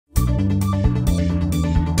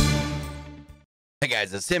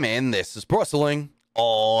guys, it's Tim, and this is Pro Wrestling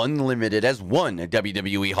Unlimited, as one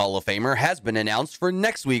WWE Hall of Famer has been announced for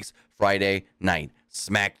next week's Friday Night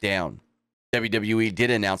Smackdown. WWE did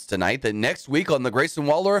announce tonight that next week on the Grayson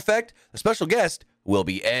Waller Effect, the special guest will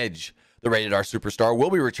be Edge. The Rated R Superstar will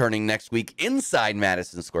be returning next week inside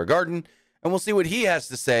Madison Square Garden, and we'll see what he has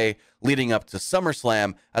to say leading up to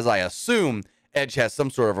SummerSlam, as I assume Edge has some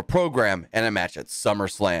sort of a program and a match at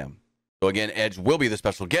SummerSlam. So again, Edge will be the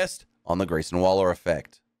special guest on the Grayson Waller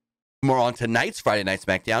Effect. More on tonight's Friday Night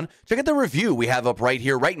Smackdown. Check out the review we have up right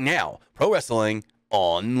here, right now. Pro Wrestling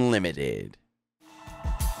Unlimited.